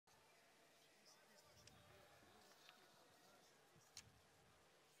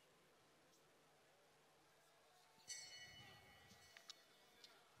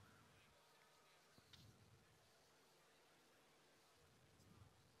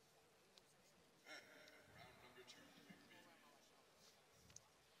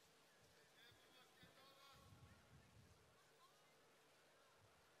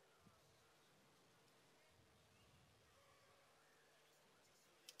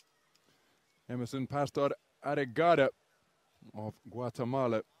Emerson Pastor Aregada of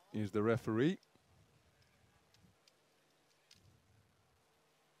Guatemala is the referee.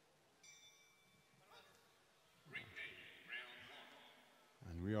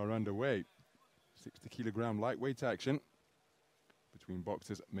 And we are underway. 60-kilogram lightweight action between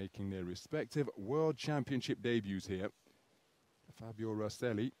boxers making their respective World Championship debuts here. Fabio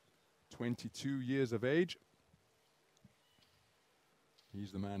Rosselli, 22 years of age.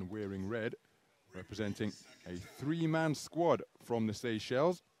 He's the man wearing red, representing a three-man squad from the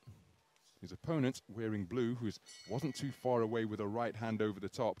Seychelles. His opponent wearing blue, who wasn't too far away with a right hand over the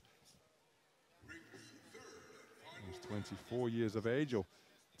top. He's 24 years of age. He'll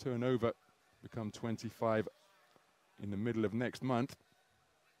turn over, become 25 in the middle of next month.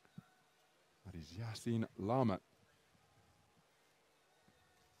 That is Jasin Lama.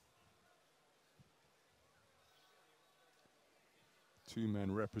 Two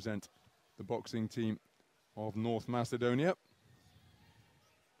men represent the boxing team of North Macedonia.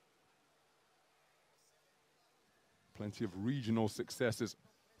 Plenty of regional successes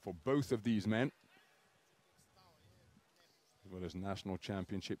for both of these men, as well as national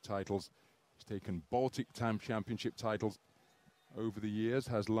championship titles. He's taken Baltic championship titles over the years,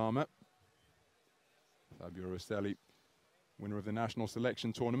 has Lama. Fabio Rosselli, winner of the national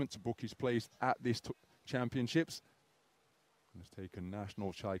selection tournament to book his place at this championships. Has taken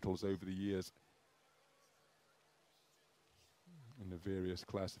national titles over the years in the various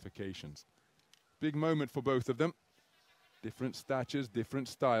classifications. Big moment for both of them. Different statures, different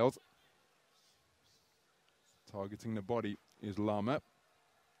styles. Targeting the body is Lama.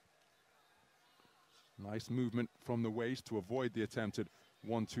 Nice movement from the waist to avoid the attempted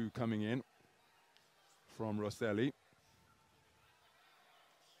 1-2 coming in from Rosselli.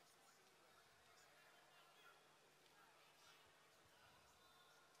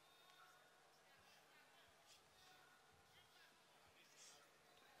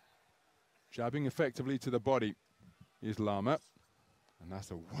 Jabbing effectively to the body is Lama. And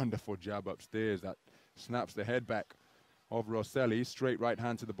that's a wonderful jab upstairs that snaps the head back of Rosselli. Straight right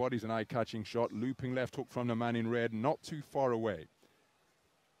hand to the body is an eye-catching shot. Looping left hook from the man in red, not too far away.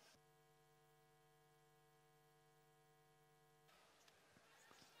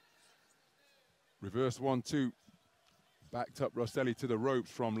 Reverse 1-2. Backed up Rosselli to the ropes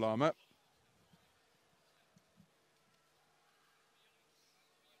from Lama.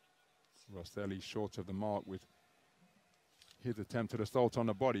 Rosselli short of the mark with his attempted assault on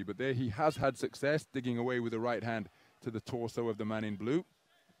the body, but there he has had success, digging away with the right hand to the torso of the man in blue.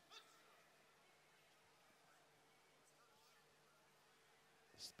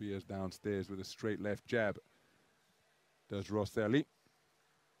 Spears downstairs with a straight left jab, does Rosselli.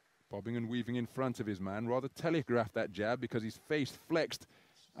 Bobbing and weaving in front of his man, rather telegraphed that jab because his face flexed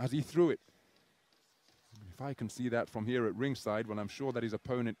as he threw it. If I can see that from here at ringside, well, I'm sure that his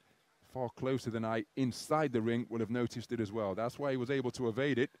opponent far closer than I inside the ring would have noticed it as well. That's why he was able to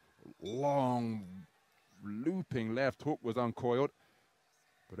evade it. Long looping left hook was uncoiled,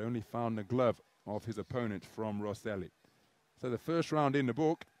 but only found the glove of his opponent from Rosselli. So the first round in the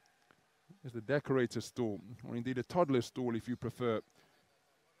book is the decorator's stool, or indeed a toddler's stool if you prefer.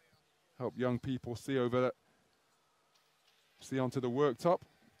 Help young people see onto the worktop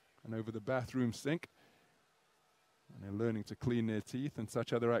and over the bathroom sink. And they're learning to clean their teeth and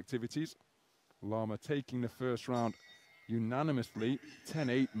such other activities. Lama taking the first round unanimously.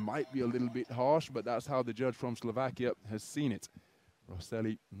 10-8 might be a little bit harsh, but that's how the judge from Slovakia has seen it.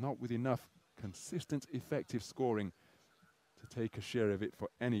 Rosselli not with enough consistent, effective scoring to take a share of it for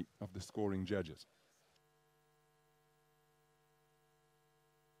any of the scoring judges.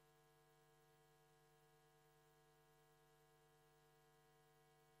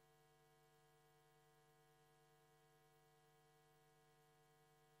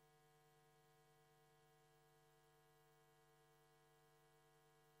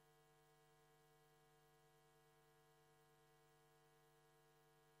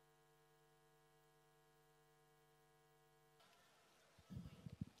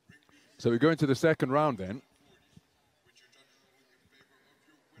 So we go into the second round then.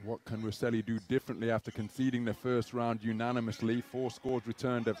 What can Rosselli do differently after conceding the first round unanimously? 4 scores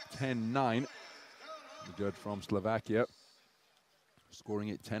returned of 10-9. The judge from Slovakia scoring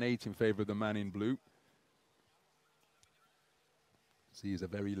it 10-8 in favor of the man in blue. See, he's a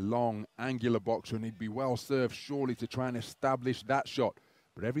very long, angular boxer, and he'd be well served surely to try and establish that shot.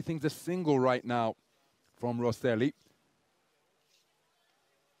 But everything's a single right now from Rosselli.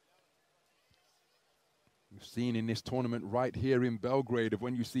 We've seen in this tournament right here in Belgrade of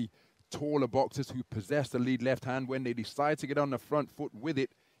when you see taller boxers who possess the lead left hand, when they decide to get on the front foot with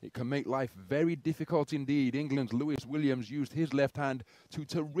it, it can make life very difficult indeed. England's Lewis Williams used his left hand to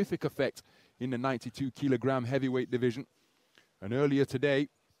terrific effect in the 92-kilogram heavyweight division. And earlier today,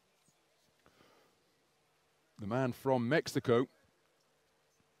 the man from Mexico,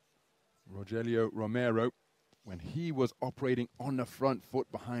 Rogelio Romero, when he was operating on the front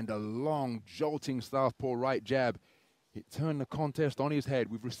foot behind a long, jolting southpaw right jab, it turned the contest on his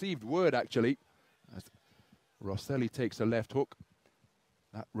head. We've received word, actually, as Rosselli takes a left hook,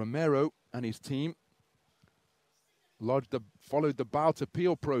 that Romero and his team followed the bout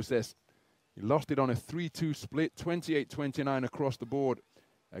appeal process. He lost it on a 3-2 split, 28-29 across the board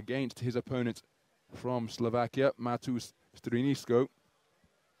against his opponent from Slovakia, Matus Strinisko.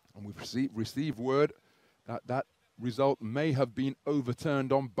 And we've received word that that result may have been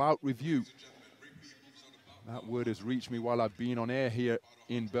overturned on bout review. That word has reached me while I've been on air here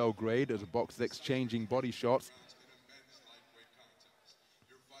in Belgrade as a box is exchanging body shots.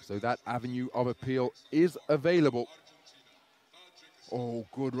 So that avenue of appeal is available. Oh,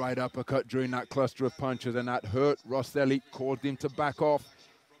 good right uppercut during that cluster of punches, and that hurt Rosselli, caused him to back off,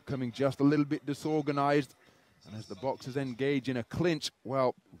 becoming just a little bit disorganized. And as the boxers engage in a clinch,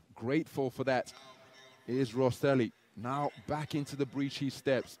 well, grateful for that is Rosselli. Now back into the breach he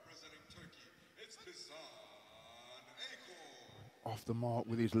steps. Off the mark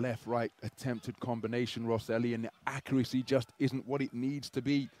with his left-right attempted combination, Rosselli, and the accuracy just isn't what it needs to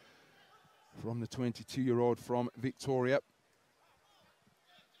be from the 22-year-old from Victoria.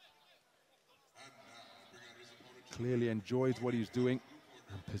 Clearly enjoys what he's doing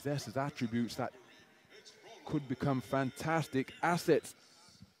and possesses attributes that could become fantastic assets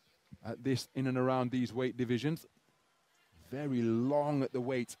at this, in and around these weight divisions. Very long at the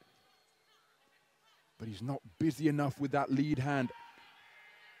weight, but he's not busy enough with that lead hand.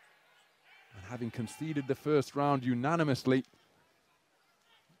 And having conceded the first round unanimously,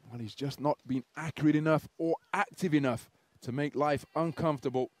 well, he's just not been accurate enough or active enough to make life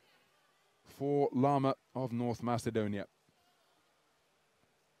uncomfortable for Lama of North Macedonia.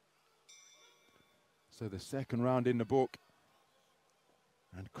 So the second round in the book,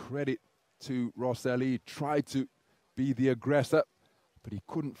 and credit to Rosselli, tried to be the aggressor, but he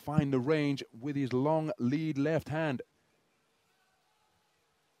couldn't find the range with his long lead left hand.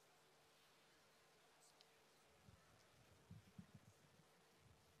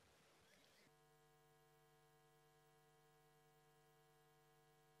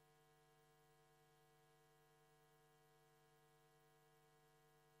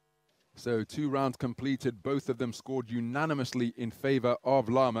 So 2 rounds completed, both of them scored unanimously in favor of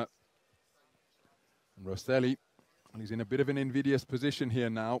Lama. And Rosselli, well, he's in a bit of an invidious position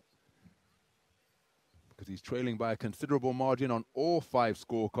here now, because he's trailing by a considerable margin on all 5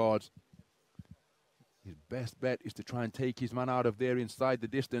 scorecards. His best bet is to try and take his man out of there inside the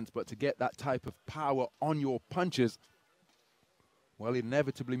distance, but to get that type of power on your punches, well, it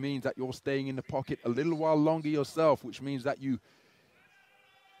inevitably means that you're staying in the pocket a little while longer yourself, which means that you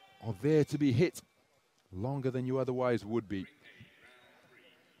are there to be hit longer than you otherwise would be.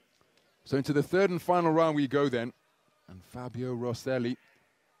 So into the third and final round we go then, and Fabio Rosselli,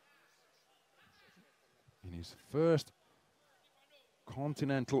 in his first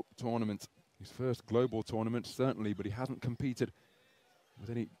continental tournament, his first global tournament certainly, but he hasn't competed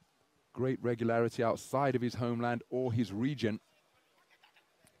with any great regularity outside of his homeland or his region.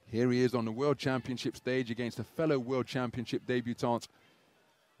 Here he is on the World Championship stage against a fellow World Championship debutant,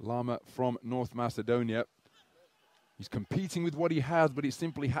 Lama from North Macedonia. He's competing with what he has, but it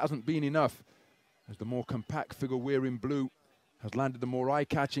simply hasn't been enough, as the more compact figure we're in blue has landed the more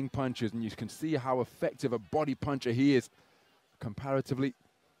eye-catching punches, and you can see how effective a body puncher he is. Comparatively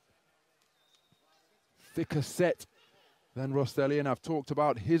thicker set than Rosselli, and I've talked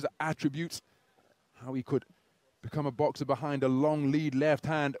about his attributes, how he could become a boxer behind a long lead left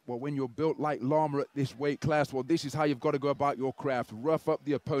hand. Well, when you're built like Lama at this weight class, well, this is how you've got to go about your craft. Rough up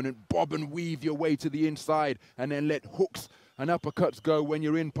the opponent, bob and weave your way to the inside, and then let hooks and uppercuts go when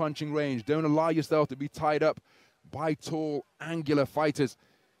you're in punching range. Don't allow yourself to be tied up by tall, angular fighters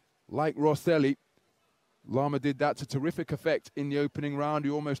like Rosselli. Lama did that to terrific effect in the opening round.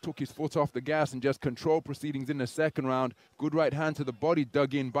 He almost took his foot off the gas and just controlled proceedings in the second round. Good right hand to the body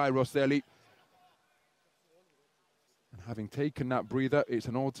dug in by Rosselli. And having taken that breather, it's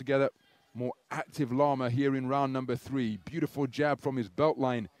an altogether more active Lama here in round number 3. Beautiful jab from his belt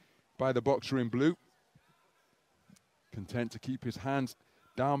line by the boxer in blue. Content to keep his hands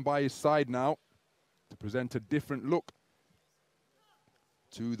down by his side now to present a different look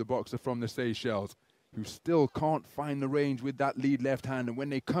to the boxer from the Seychelles, who still can't find the range with that lead left hand. And when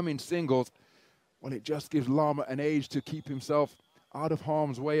they come in singles, well, it just gives Lama an edge to keep himself out of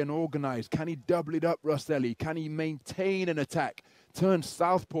harm's way and organized. Can he double it up, Rosselli? Can he maintain an attack? Turn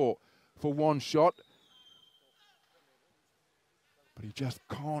southpaw for one shot. But he just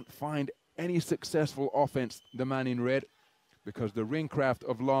can't find any successful offense, the man in red, because the ring craft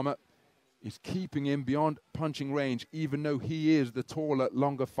of Lama is keeping him beyond punching range, even though he is the taller,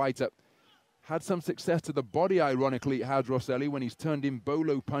 longer fighter. Had some success to the body, ironically, has Rosselli, when he's turned in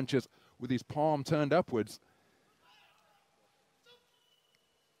bolo punches with his palm turned upwards.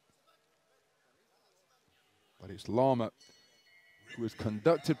 But it's Lama who has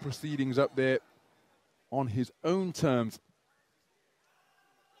conducted proceedings up there on his own terms.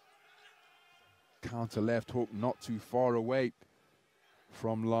 Counter left hook not too far away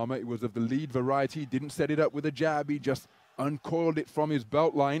from Lama. It was of the lead variety. Didn't set it up with a jab. He just uncoiled it from his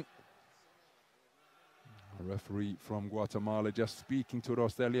belt line. A referee from Guatemala just speaking to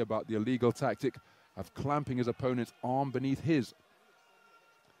Rosselli about the illegal tactic of clamping his opponent's arm beneath his.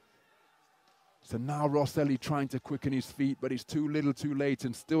 So now Rosselli trying to quicken his feet, but it's too little too late,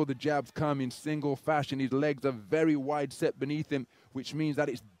 and still the jabs come in single fashion. His legs are very wide set beneath him, which means that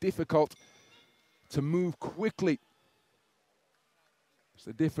it's difficult to move quickly. It's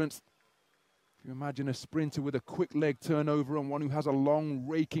the difference. If you imagine a sprinter with a quick leg turnover and one who has a long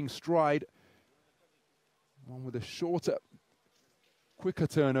raking stride, one with a shorter, quicker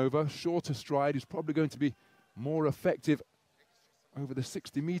turnover, shorter stride is probably going to be more effective over the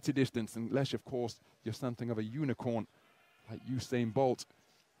 60-meter distance, unless, of course, you're something of a unicorn like Usain Bolt,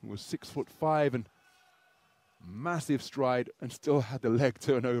 who was 6'5" and massive stride and still had the leg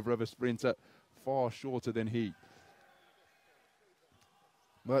turnover of a sprinter, far shorter than he.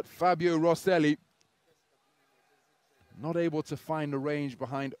 But Fabio Rosselli not able to find the range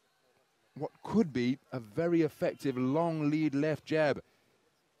behind what could be a very effective long lead left jab.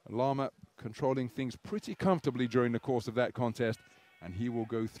 Lama controlling things pretty comfortably during the course of that contest, and he will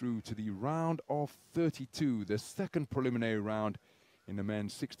go through to the round of 32, the second preliminary round in the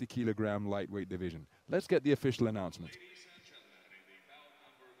men's 60-kilogram lightweight division. Let's get the official announcement.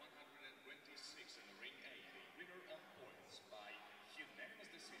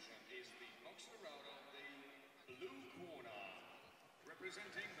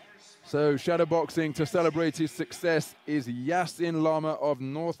 So shadowboxing to celebrate his success is Jasin Lama of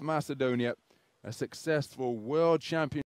North Macedonia, a successful world champion.